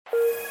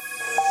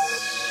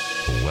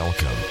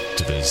Welcome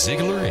to the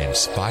Ziglar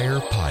Inspire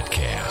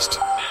Podcast.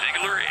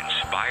 Ziglar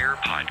Inspire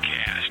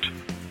Podcast.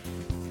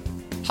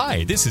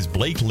 Hi, this is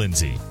Blake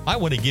Lindsay. I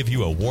want to give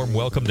you a warm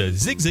welcome to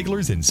Zig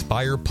Ziglar's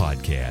Inspire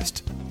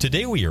Podcast.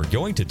 Today we are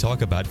going to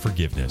talk about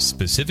forgiveness,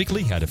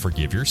 specifically how to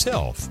forgive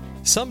yourself.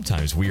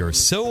 Sometimes we are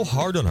so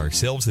hard on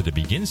ourselves that it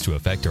begins to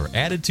affect our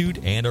attitude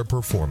and our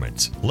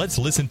performance. Let's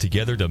listen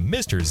together to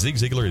Mr. Zig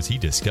Ziglar as he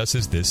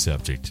discusses this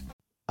subject.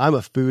 I'm a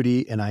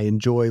foodie and I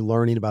enjoy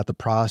learning about the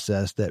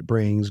process that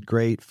brings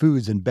great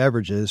foods and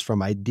beverages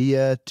from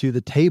idea to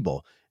the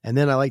table. And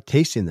then I like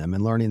tasting them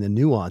and learning the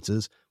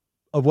nuances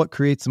of what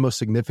creates the most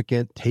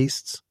significant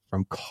tastes,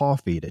 from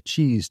coffee to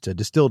cheese to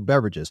distilled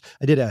beverages.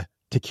 I did a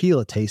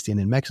tequila tasting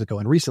in Mexico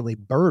and recently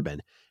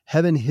bourbon.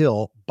 Heaven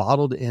Hill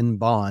Bottled in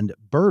Bond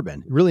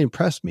bourbon really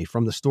impressed me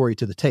from the story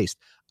to the taste.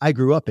 I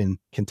grew up in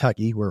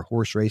Kentucky where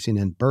horse racing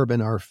and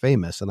bourbon are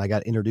famous, and I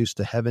got introduced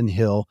to Heaven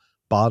Hill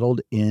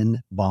Bottled in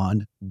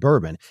Bond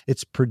bourbon.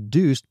 It's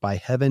produced by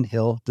Heaven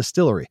Hill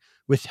Distillery,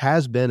 which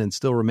has been and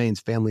still remains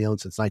family-owned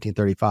since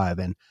 1935.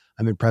 And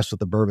I'm impressed with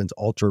the bourbon's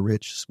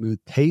ultra-rich, smooth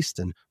taste.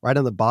 And right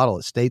on the bottle,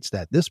 it states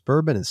that this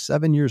bourbon is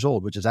 7 years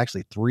old, which is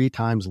actually 3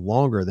 times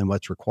longer than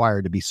what's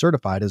required to be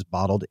certified as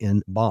Bottled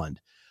in Bond.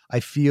 I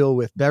feel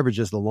with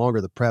beverages, the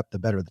longer the prep, the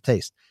better the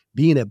taste.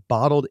 Being a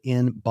Bottled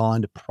in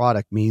Bond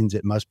product means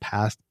it must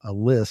pass a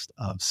list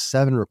of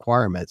 7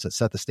 requirements that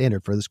set the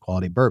standard for this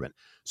quality bourbon.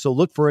 So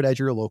look for it at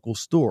your local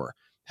store.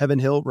 Heaven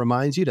Hill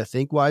reminds you to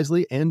think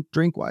wisely and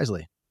drink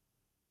wisely.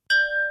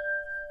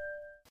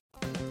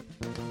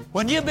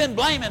 When you've been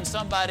blaming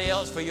somebody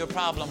else for your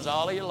problems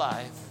all of your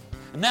life,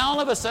 and now all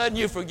of a sudden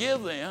you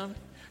forgive them,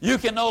 you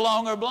can no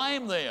longer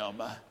blame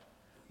them.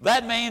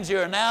 That means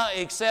you're now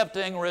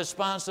accepting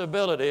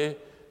responsibility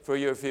for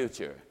your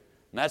future.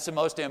 And that's the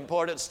most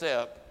important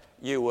step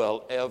you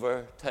will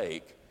ever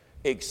take,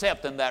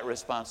 accepting that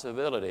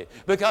responsibility.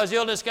 Because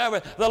you'll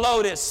discover the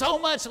load is so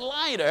much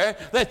lighter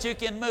that you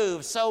can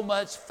move so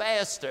much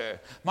faster.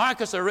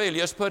 Marcus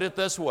Aurelius put it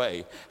this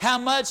way: how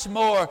much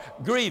more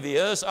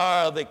grievous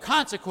are the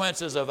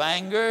consequences of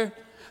anger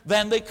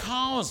than the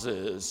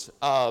causes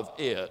of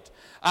it.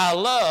 I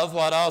love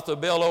what author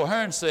Bill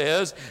O'Hearn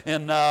says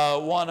in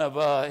one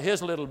of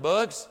his little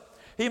books.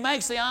 He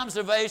makes the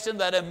observation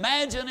that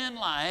imagine in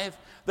life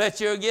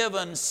that you're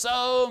given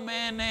so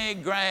many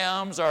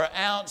grams or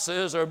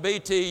ounces or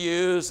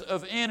BTUs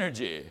of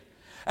energy,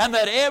 and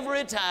that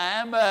every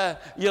time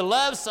you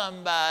love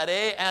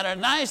somebody and are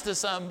nice to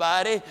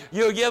somebody,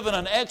 you're given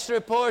an extra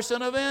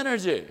portion of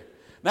energy.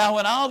 Now,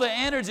 when all the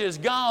energy is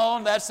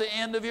gone, that's the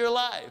end of your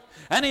life.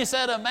 And he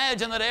said,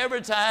 imagine that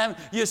every time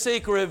you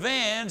seek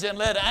revenge and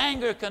let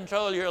anger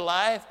control your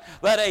life,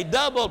 that a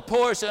double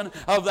portion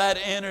of that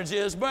energy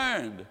is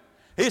burned.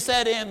 He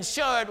said, in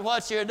short,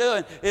 what you're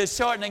doing is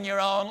shortening your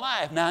own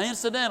life. Now,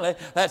 incidentally,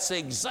 that's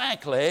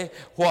exactly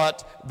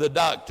what the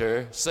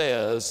doctor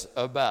says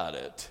about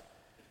it.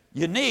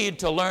 You need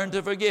to learn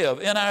to forgive.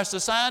 In our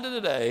society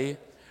today,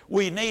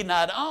 we need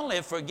not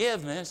only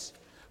forgiveness,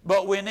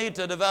 but we need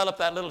to develop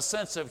that little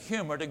sense of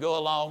humor to go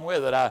along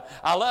with it.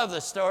 I love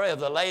the story of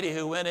the lady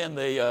who went in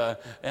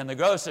the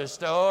grocery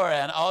store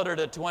and ordered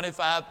a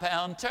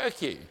 25-pound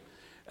turkey.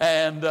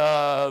 And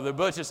the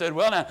butcher said,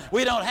 well, now,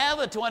 we don't have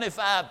a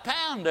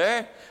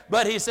 25-pounder,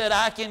 but he said,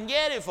 I can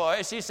get it for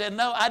you. She said,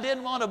 no, I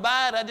didn't want to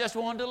buy it. I just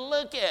wanted to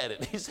look at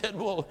it. He said,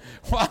 well,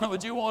 why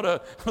would you want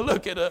to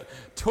look at a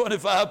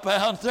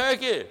 25-pound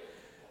turkey?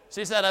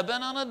 She said, I've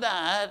been on a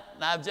diet,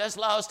 and I've just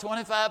lost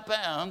 25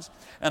 pounds,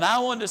 and I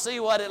wanted to see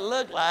what it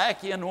looked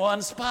like in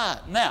one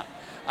spot. Now,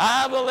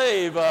 I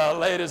believe,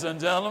 ladies and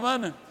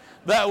gentlemen,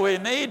 that we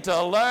need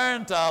to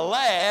learn to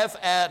laugh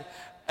at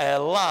a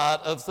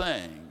lot of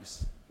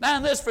things. Now,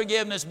 in this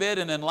forgiveness bit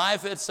and in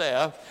life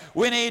itself,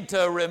 we need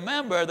to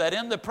remember that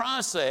in the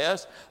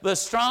process, the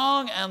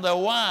strong and the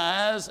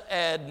wise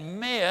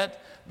admit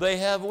they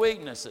have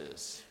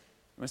weaknesses.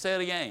 Let me say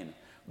it again.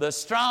 The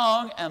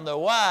strong and the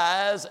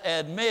wise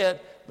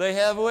admit they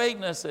have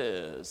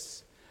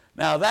weaknesses.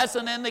 Now, that's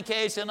an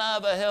indication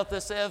of a healthy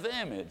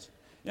self-image.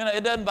 You know,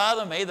 it doesn't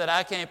bother me that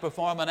I can't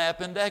perform an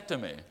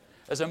appendectomy.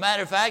 As a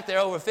matter of fact, there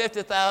are over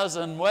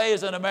 50,000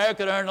 ways in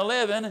America to earn a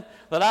living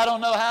that I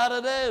don't know how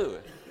to do.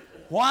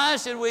 Why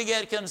should we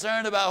get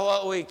concerned about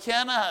what we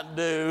cannot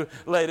do,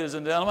 ladies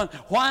and gentlemen?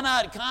 Why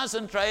not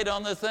concentrate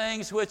on the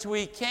things which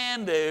we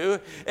can do?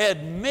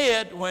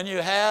 Admit when you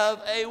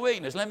have a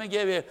weakness. Let me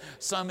give you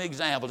some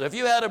examples. If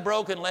you had a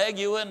broken leg,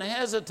 you wouldn't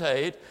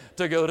hesitate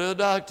to go to a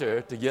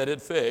doctor to get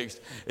it fixed.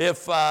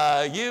 If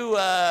you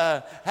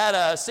had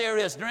a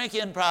serious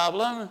drinking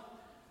problem,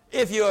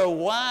 if you're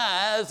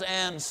wise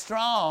and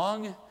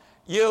strong,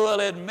 you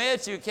will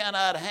admit you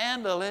cannot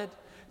handle it.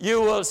 You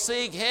will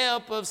seek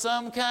help of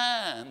some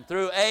kind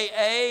through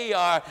AA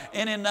or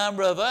any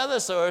number of other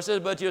sources,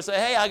 but you'll say,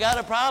 hey, I got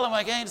a problem,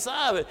 I can't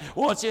solve it.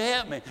 Won't you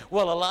help me?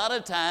 Well, a lot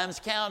of times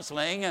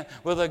counseling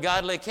with a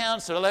godly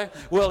counselor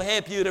will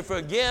help you to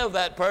forgive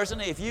that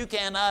person if you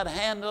cannot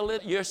handle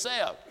it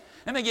yourself.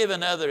 Let me give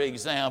another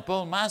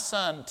example. My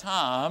son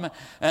Tom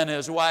and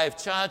his wife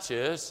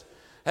Chachis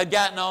had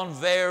gotten on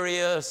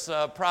various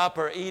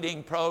proper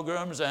eating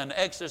programs and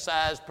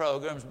exercise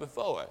programs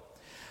before.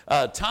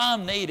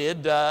 Tom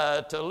needed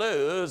to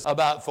lose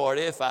about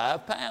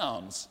 45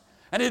 pounds.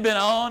 And he'd been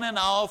on and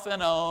off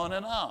and on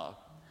and off.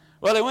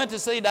 Well, he went to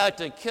see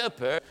Dr.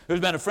 Kipper, who's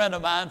been a friend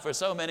of mine for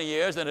so many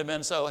years and had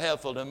been so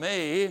helpful to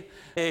me.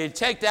 He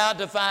checked out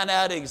to find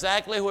out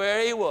exactly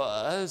where he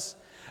was,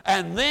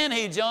 and then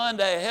he joined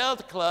a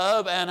health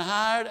club and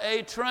hired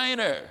a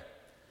trainer.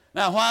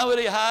 Now, why would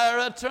he hire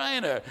a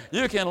trainer?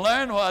 You can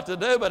learn what to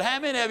do, but how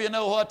many of you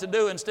know what to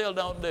do and still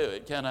don't do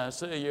it? Can I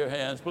see your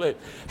hands, please?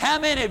 How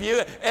many of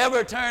you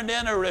ever turned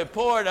in a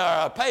report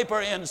or a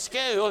paper in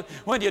school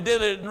when you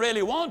didn't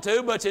really want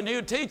to, but your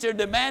new teacher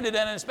demanded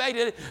and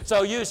inspected it,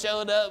 so you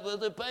showed up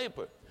with the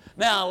paper?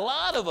 Now, a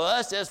lot of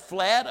us, just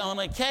flat on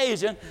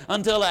occasion,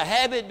 until a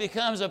habit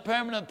becomes a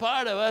permanent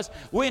part of us,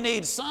 we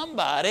need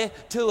somebody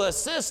to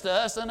assist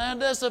us in our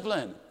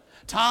discipline.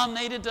 Tom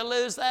needed to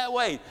lose that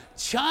weight.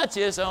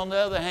 Chachis, on the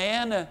other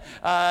hand,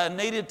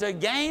 needed to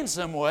gain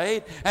some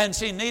weight, and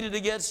she needed to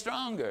get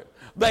stronger.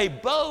 They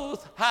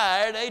both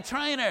hired a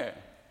trainer.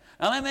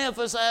 Now, let me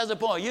emphasize the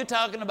point. You're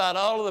talking about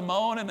all of the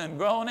moaning and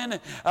groaning.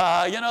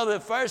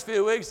 The first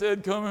few weeks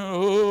they'd come in,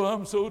 oh,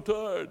 I'm so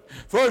tired.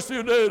 First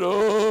few days,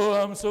 oh,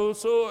 I'm so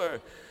sore.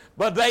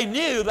 But they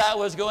knew that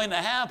was going to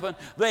happen.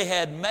 They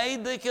had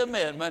made the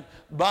commitment.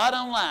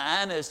 Bottom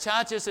line is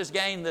Chachis has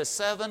gained the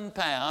 7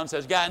 pounds,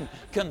 has gotten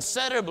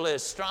considerably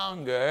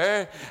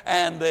stronger,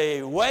 and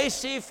the way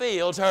she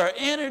feels, her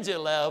energy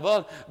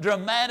level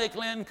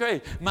dramatically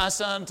increased. My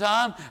son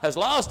Tom has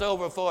lost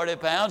over 40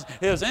 pounds,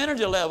 his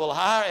energy level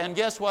higher, and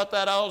guess what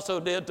that also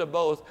did to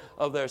both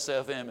of their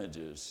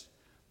self-images?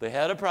 They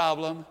had a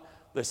problem.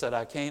 They said,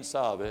 I can't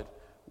solve it.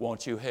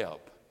 Won't you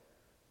help?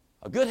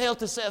 A good,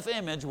 healthy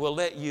self-image will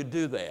let you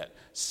do that.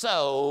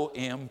 So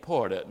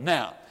important.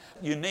 Now,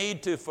 you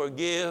need to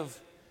forgive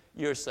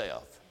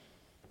yourself.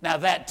 Now,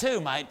 that too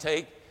might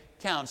take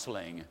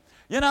counseling.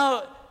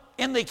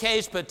 In the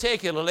case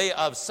particularly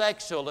of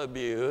sexual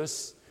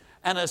abuse,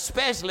 and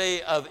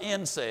especially of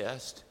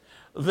incest,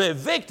 the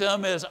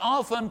victim is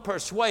often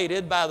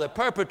persuaded by the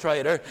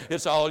perpetrator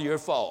it's all your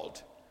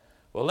fault.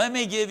 Well, let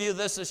me give you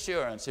this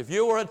assurance. If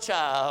you were a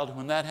child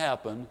when that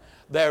happened,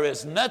 there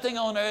is nothing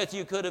on earth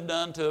you could have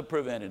done to have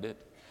prevented it.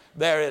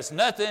 There is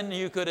nothing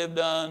you could have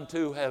done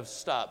to have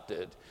stopped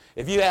it.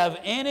 If you have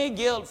any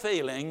guilt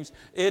feelings,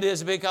 it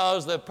is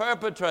because the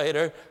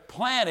perpetrator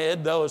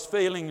planted those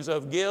feelings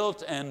of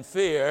guilt and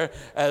fear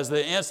as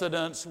the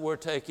incidents were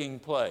taking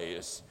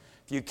place.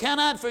 If you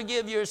cannot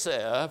forgive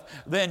yourself,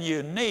 then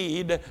you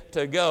need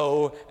to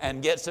go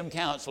and get some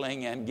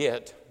counseling and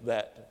get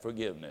that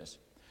forgiveness.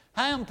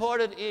 How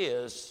important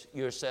is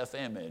your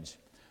self-image?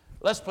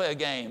 Let's play a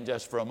game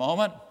just for a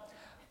moment.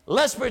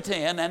 Let's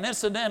pretend, and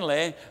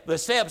incidentally, the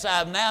steps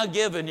I've now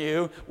given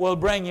you will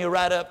bring you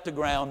right up to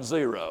ground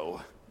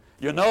zero.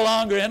 You're no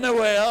longer in the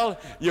well,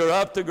 you're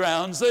up to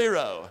ground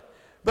zero.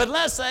 But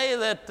let's say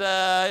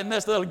that in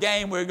this little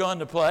game we're going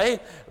to play,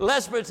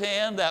 let's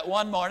pretend that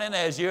one morning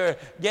as you're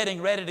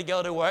getting ready to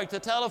go to work, the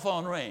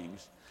telephone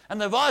rings. And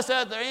the voice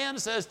at the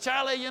end says,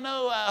 Charlie,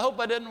 I hope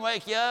I didn't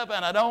wake you up,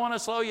 and I don't want to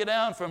slow you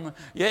down from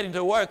getting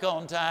to work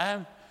on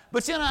time.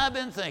 But I've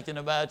been thinking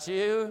about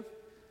you,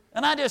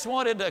 and I just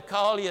wanted to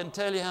call you and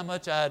tell you how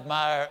much I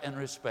admire and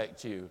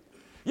respect you.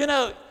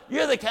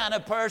 You're the kind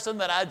of person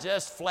that I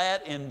just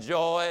flat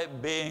enjoy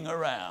being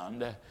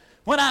around.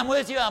 When I'm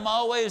with you, I'm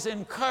always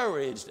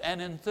encouraged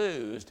and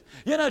enthused.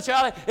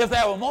 Charlie, if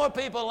there were more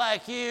people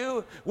like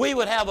you, we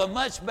would have a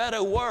much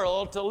better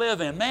world to live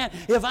in. Man,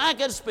 if I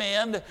could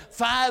spend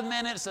 5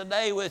 minutes a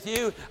day with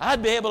you,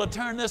 I'd be able to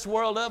turn this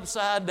world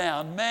upside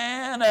down.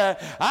 Man, I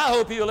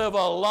hope you live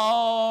a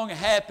long,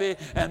 happy,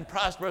 and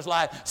prosperous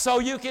life so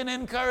you can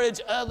encourage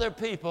other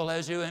people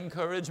as you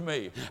encourage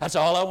me. That's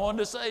all I wanted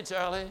to say,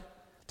 Charlie.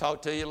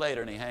 Talk to you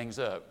later, and he hangs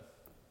up.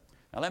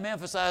 Now, let me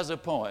emphasize a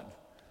point.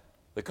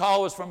 The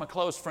call was from a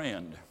close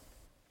friend.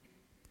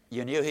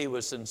 You knew he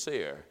was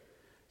sincere.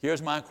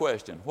 Here's my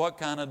question. What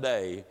kind of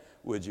day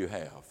would you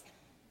have?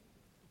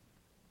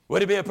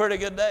 Would it be a pretty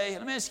good day?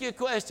 Let me ask you a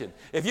question.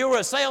 If you were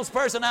a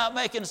salesperson out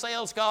making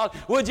sales calls,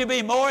 would you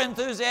be more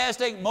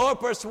enthusiastic, more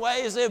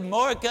persuasive,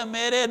 more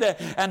committed,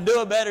 and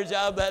do a better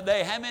job that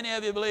day? How many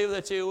of you believe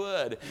that you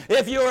would?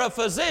 If you were a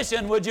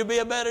physician, would you be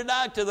a better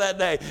doctor that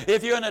day?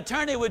 If you're an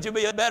attorney, would you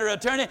be a better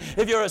attorney?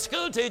 If you're a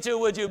school teacher,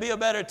 would you be a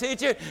better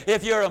teacher?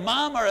 If you're a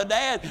mom or a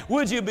dad,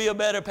 would you be a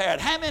better parent?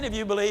 How many of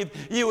you believe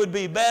you would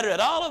be better at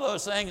all of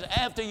those things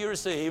after you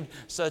received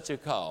such a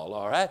call,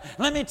 all right?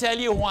 Let me tell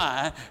you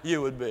why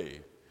you would be.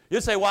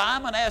 You'd say, well,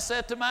 I'm an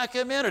asset to my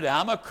community.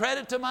 I'm a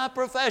credit to my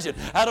profession.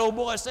 That old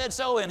boy said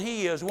so, and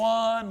he is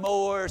one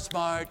more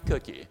smart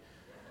cookie.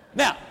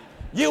 Now,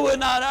 you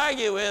would not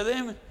argue with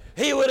him.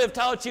 He would have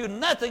taught you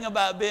nothing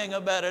about being a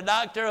better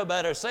doctor, a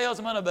better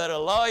salesman, a better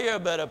lawyer, a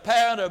better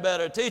parent, or a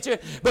better teacher,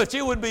 but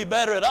you would be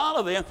better at all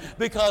of them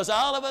because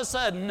all of a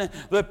sudden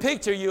the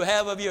picture you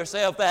have of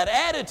yourself, that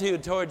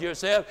attitude toward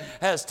yourself,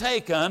 has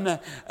taken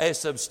a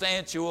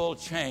substantial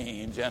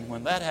change. And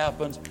when that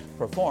happens,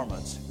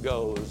 performance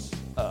goes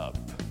up.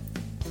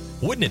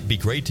 Wouldn't it be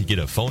great to get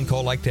a phone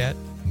call like that?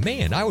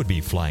 Man, I would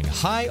be flying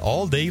high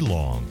all day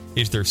long.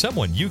 Is there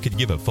someone you could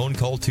give a phone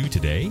call to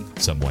today?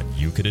 Someone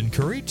you could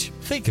encourage?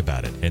 Think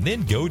about it and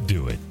then go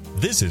do it.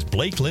 This is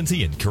Blake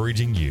Lindsay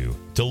encouraging you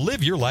to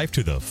live your life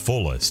to the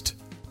fullest.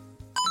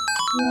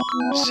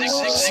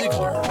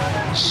 Ziglar.